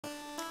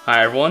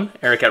Hi everyone,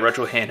 Eric at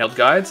Retro Handheld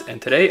Guides, and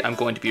today I'm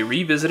going to be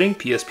revisiting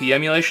PSP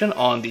emulation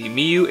on the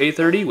Miyoo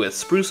A30 with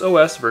Spruce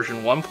OS version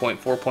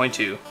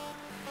 1.4.2.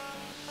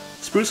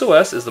 Spruce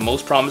OS is the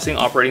most promising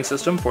operating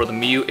system for the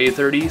Miyoo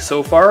A30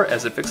 so far,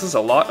 as it fixes a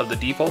lot of the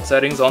default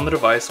settings on the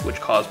device which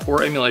cause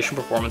poor emulation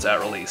performance at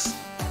release.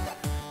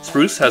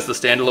 Spruce has the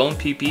standalone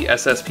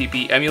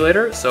PPSSPP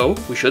emulator, so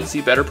we should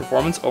see better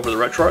performance over the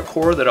RetroArch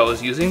core that I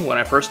was using when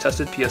I first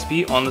tested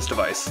PSP on this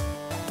device.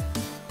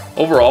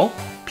 Overall,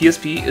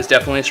 PSP is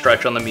definitely a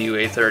stretch on the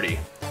Miyoo A30.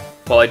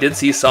 While I did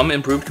see some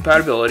improved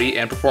compatibility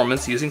and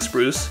performance using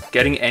Spruce,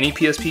 getting any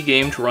PSP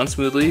game to run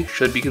smoothly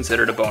should be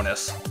considered a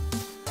bonus.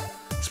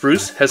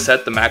 Spruce has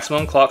set the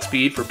maximum clock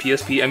speed for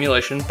PSP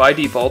emulation by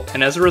default,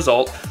 and as a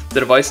result, the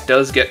device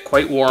does get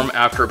quite warm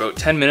after about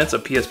 10 minutes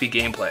of PSP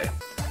gameplay.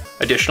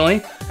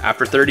 Additionally,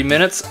 after 30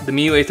 minutes, the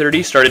Miyoo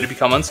A30 started to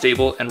become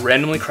unstable and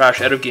randomly crash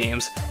out of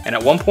games, and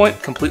at one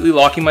point completely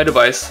locking my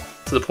device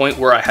to the point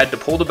where I had to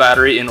pull the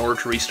battery in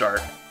order to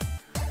restart.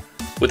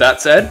 With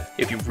that said,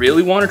 if you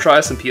really want to try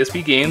some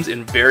PSP games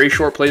in very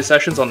short play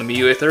sessions on the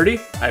Miyoo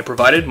A30, I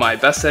provided my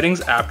best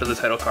settings after the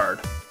title card.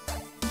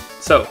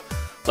 So,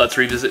 let's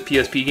revisit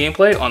PSP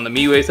gameplay on the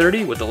Miyoo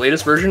A30 with the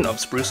latest version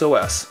of Spruce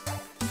OS.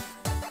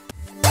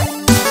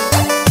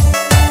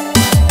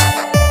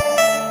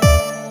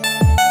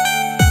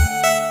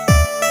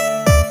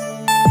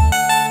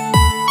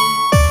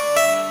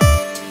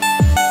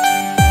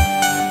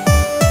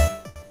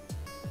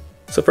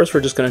 So first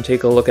we're just going to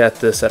take a look at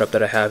the setup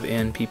that I have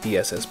in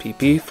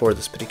PPSSPP for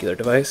this particular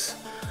device.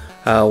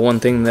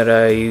 One thing that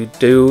I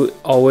do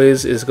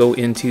always is go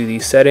into the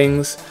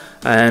settings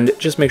and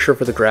just make sure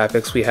for the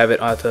graphics we have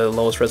it at the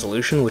lowest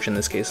resolution, which in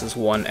this case is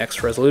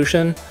 1x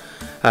resolution.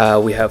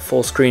 We have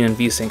full screen and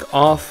VSync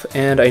off,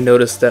 and I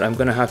noticed that I'm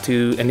going to have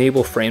to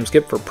enable frame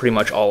skip for pretty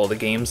much all of the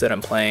games that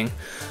I'm playing.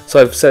 So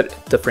I've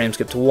set the frame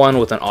skip to 1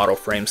 with an auto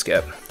frame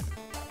skip.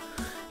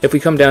 If we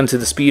come down to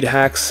the speed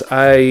hacks,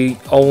 I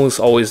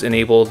always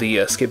enable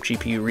the skip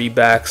GPU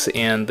readbacks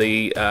and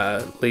the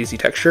lazy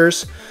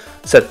textures.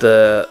 Set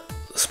the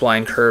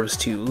spline curves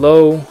to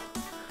low,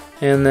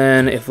 and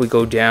then if we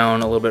go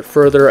down a little bit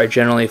further, I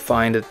generally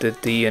find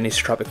that the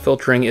anisotropic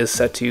filtering is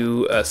set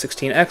to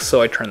 16x,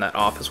 so I turn that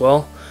off as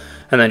well.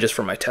 And then just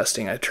for my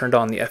testing, I turned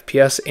on the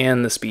FPS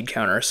and the speed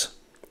counters.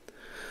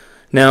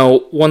 Now,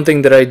 one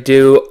thing that I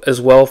do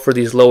as well for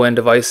these low-end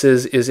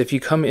devices is if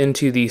you come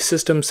into the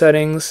system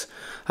settings,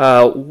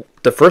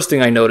 the first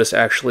thing I noticed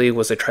actually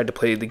was I tried to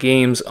play the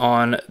games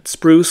on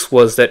Spruce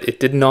was that it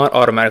did not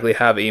automatically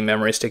have a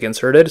memory stick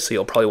inserted, so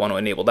you'll probably want to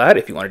enable that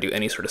if you want to do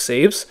any sort of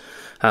saves.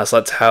 So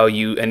that's how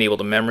you enable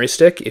the memory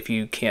stick if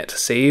you can't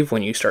save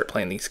when you start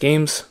playing these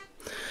games.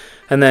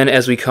 And then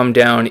as we come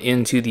down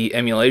into the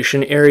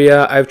emulation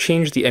area, I've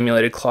changed the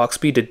emulated clock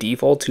speed to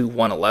default to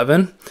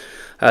 111.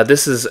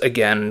 This is,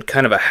 again,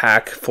 kind of a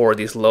hack for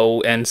these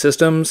low-end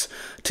systems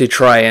to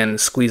try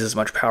and squeeze as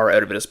much power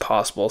out of it as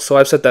possible. So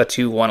I've set that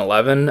to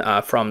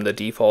 111 from the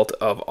default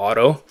of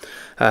auto.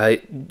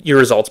 Your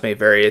results may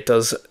vary. It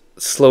does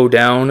slow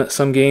down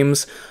some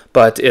games,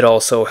 but it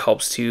also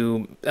helps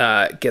to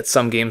get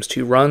some games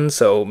to run,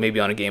 so maybe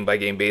on a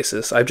game-by-game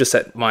basis. I've just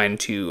set mine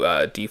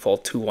to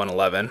default to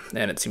 111,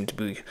 and it seemed to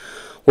be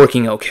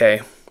working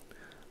okay.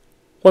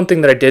 One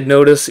thing that I did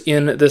notice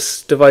in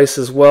this device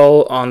as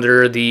well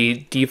under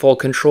the default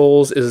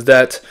controls is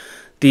that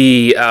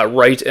the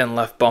right and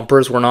left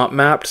bumpers were not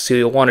mapped, so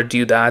you'll want to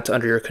do that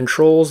under your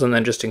controls, and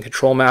then just in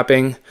control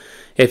mapping,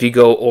 if you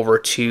go over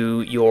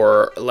to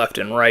your left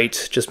and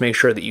right, just make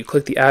sure that you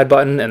click the add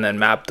button and then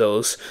map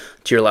those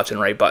to your left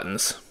and right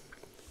buttons.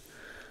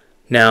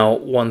 Now,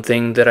 one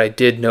thing that I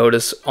did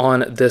notice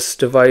on this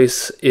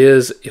device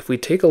is if we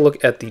take a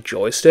look at the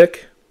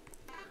joystick,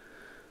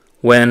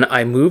 when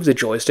I move the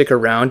joystick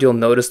around, you'll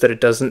notice that it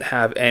doesn't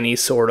have any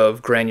sort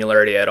of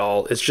granularity at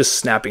all. It's just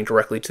snapping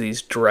directly to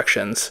these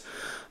directions.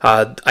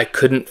 I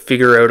couldn't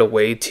figure out a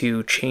way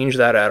to change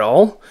that at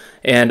all,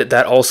 and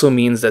that also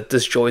means that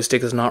this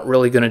joystick is not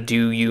really going to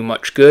do you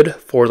much good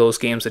for those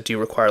games that do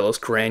require those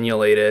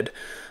granulated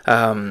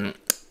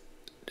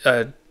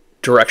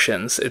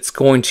directions. It's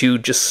going to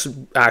just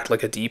act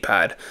like a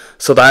D-pad.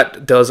 So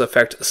that does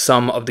affect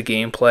some of the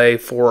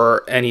gameplay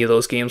for any of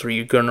those games where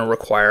you're going to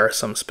require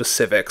some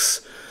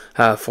specifics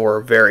for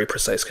very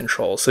precise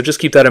controls. So just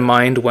keep that in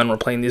mind when we're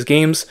playing these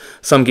games.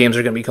 Some games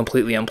are going to be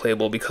completely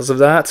unplayable because of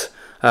that.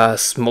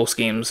 Most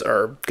games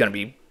are going to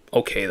be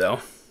okay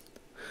though.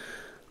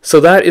 So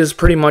that is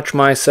pretty much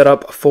my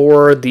setup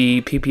for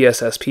the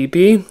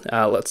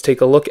PPSSPP. Let's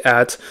take a look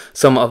at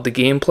some of the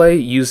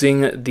gameplay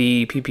using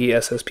the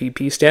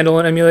PPSSPP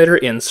standalone emulator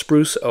in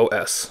Spruce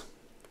OS.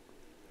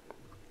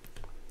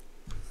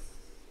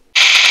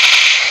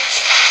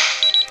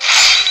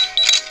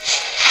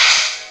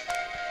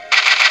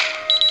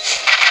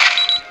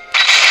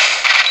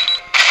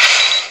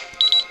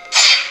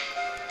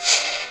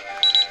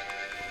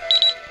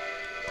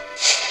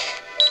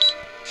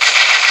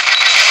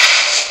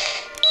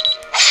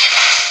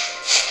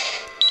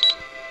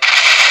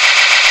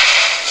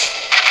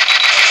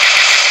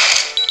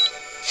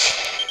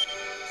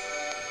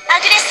ア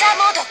グレッサー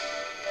モード。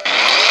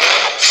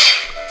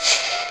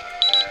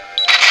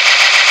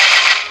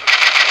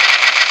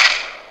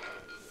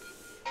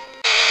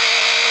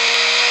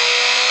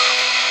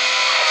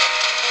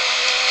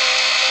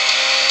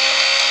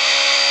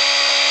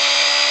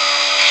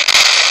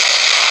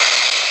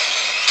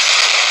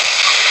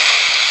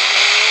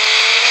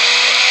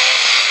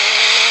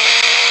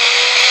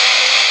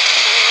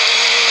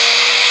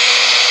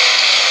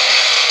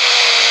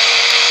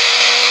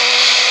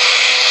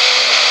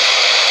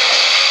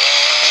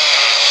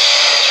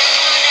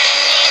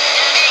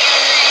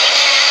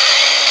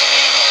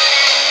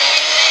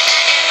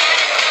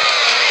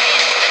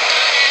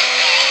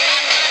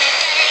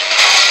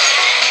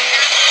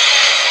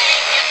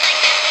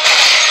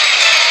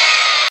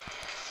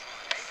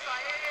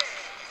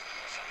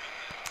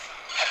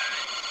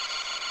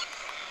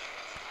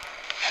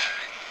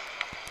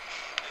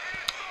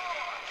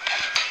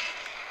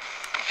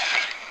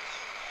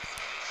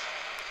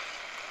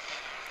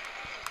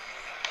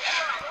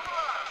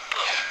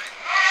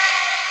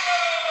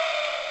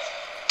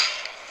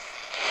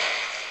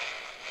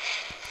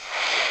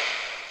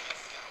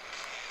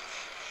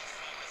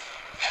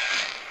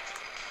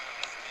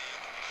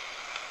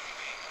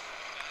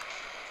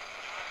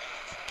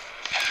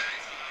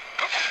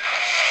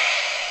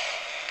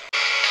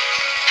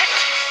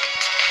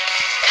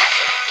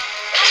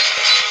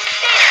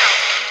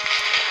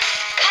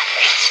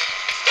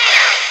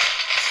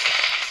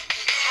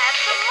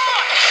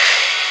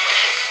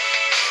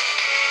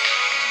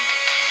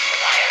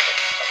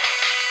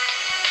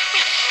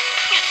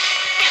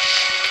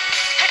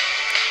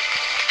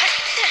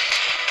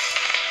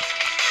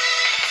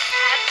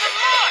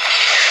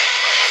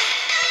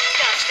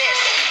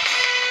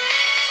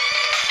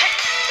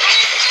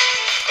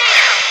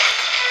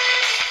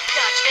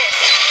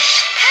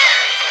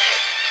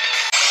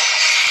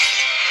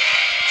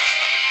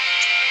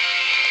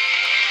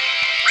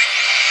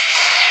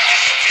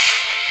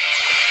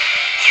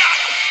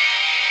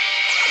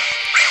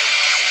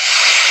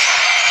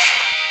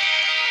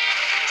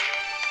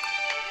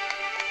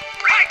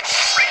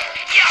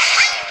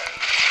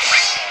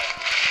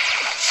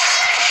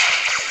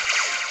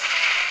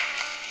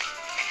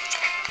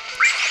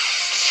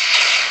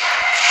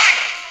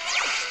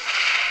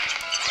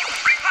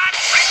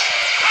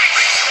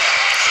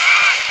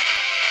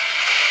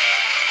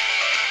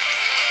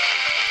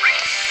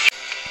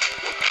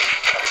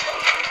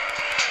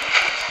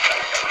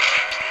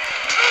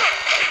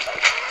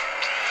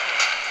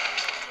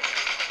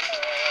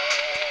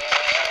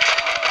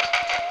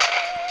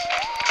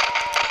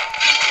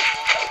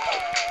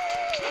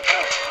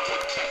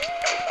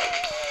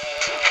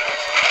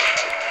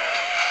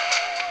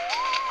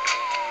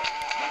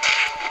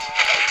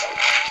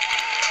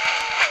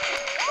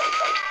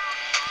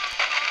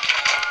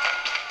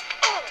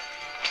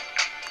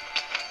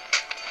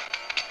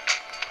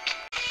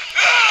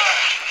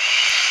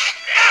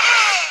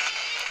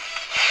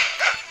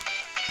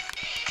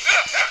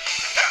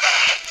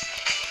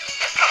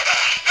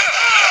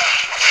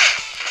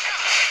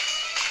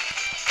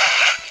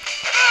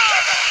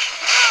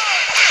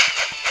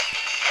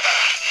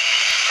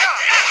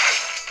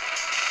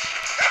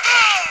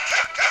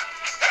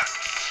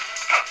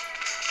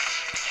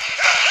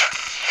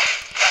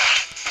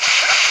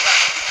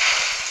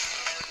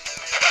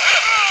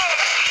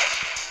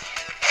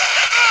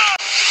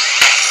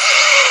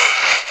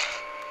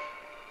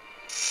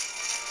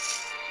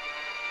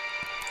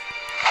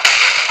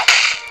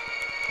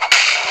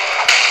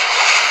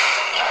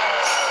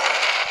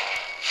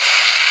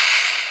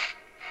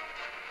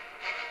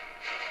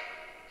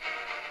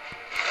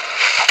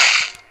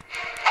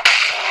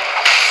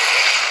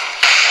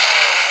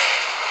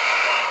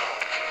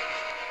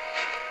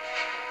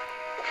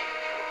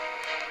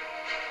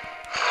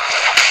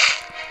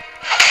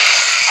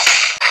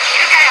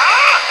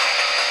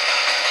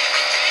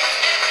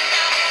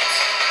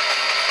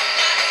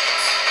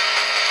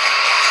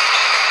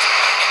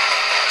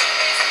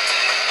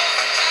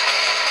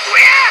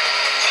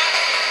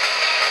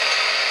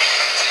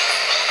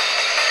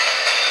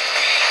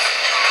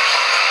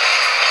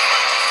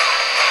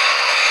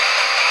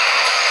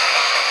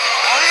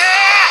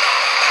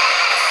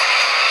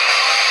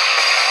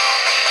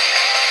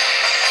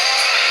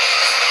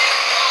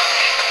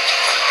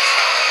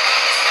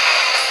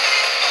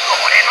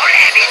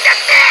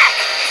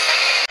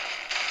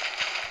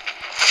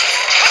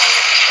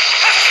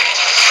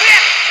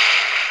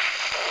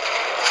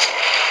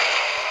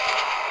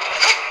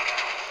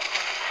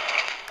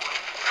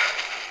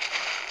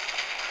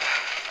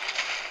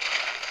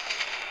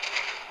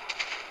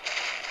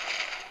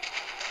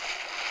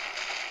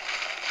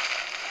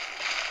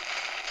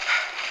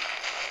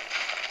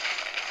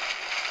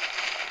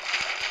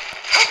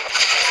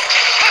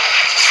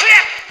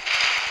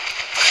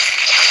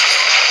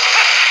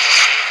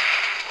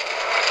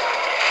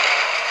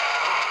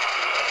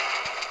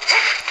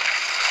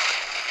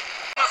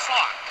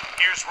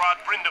Rod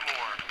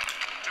Brindamore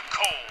to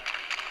Cole.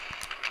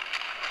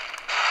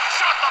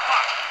 Shot the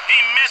puck. He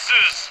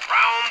misses.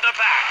 Round the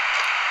back.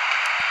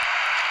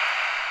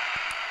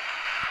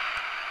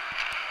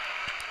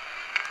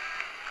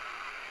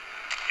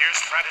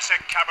 Here's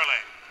Frantisek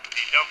Caberlet.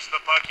 He dumps the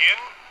puck in.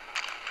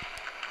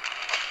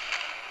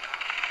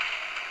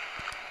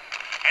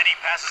 And he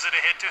passes it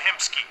ahead to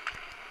Hemsky.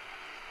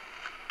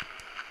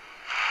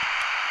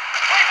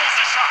 Rifles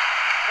the shot.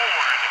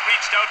 Ward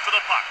reached out for the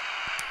puck.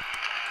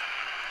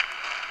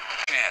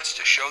 Chance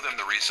to show them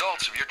the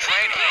results of your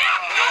training.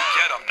 Go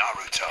get them,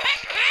 Naruto.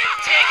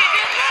 Take a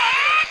good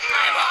look.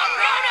 I'm all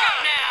grown up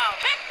now.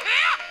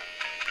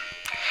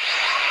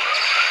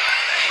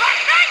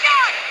 Hang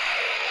on!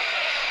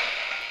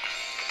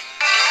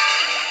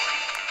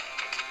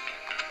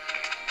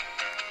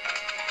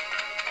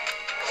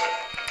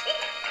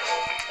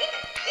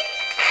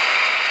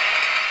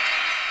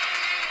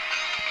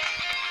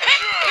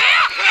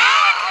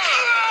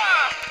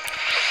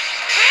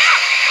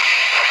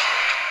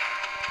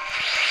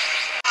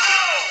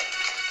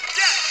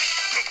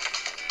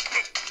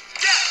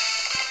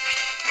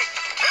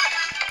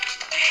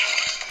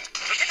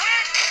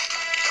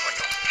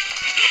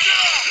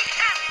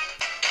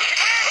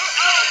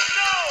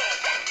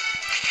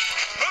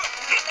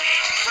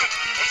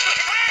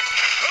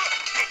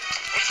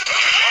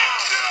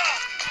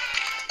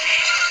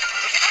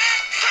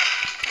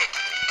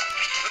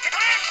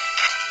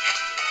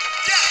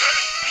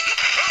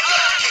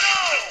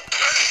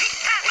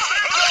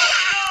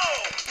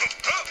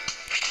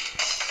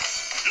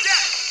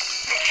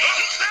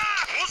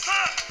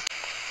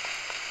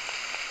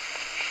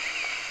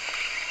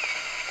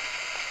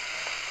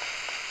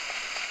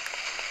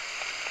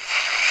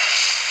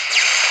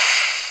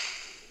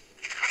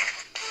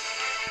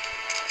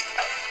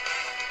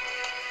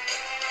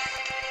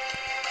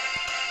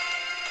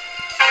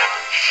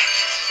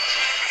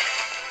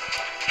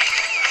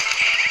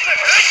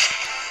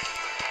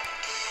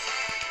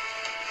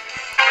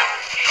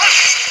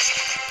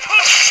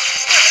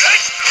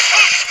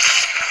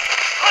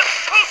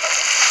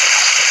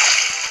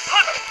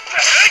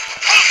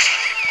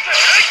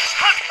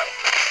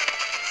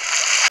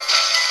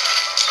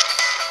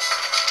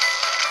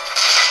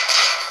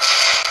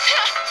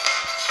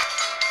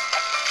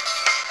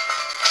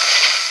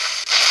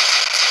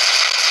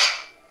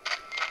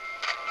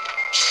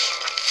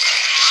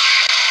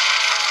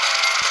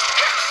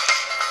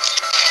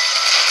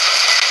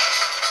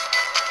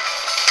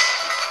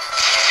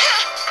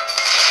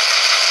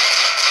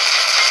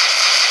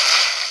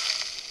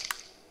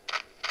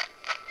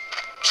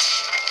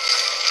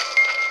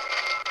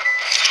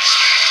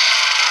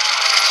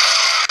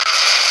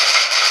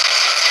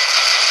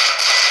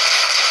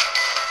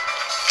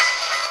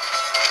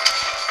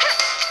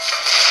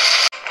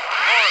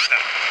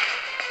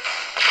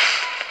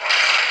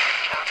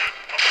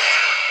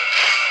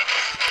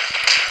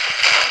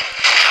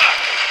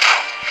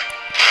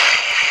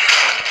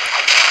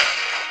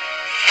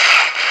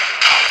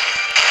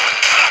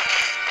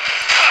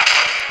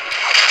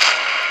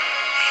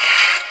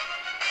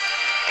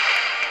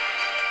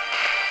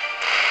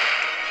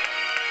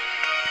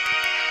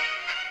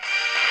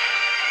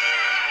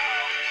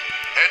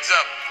 Heads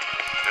up.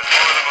 There's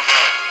more of them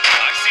above.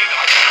 I see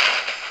them.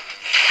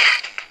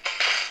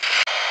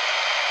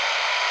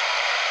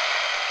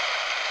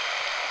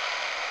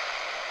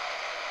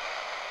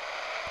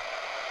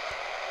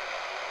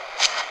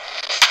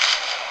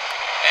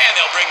 And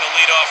they'll bring the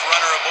leadoff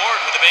runner aboard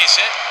with a base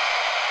hit.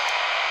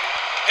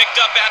 Picked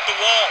up at the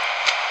wall.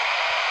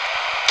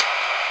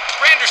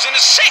 Granderson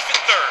is safe at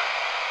third.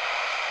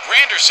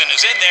 Granderson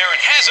is in there and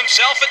has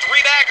himself a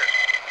three-bagger.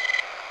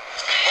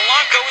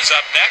 Polanco is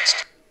up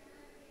next.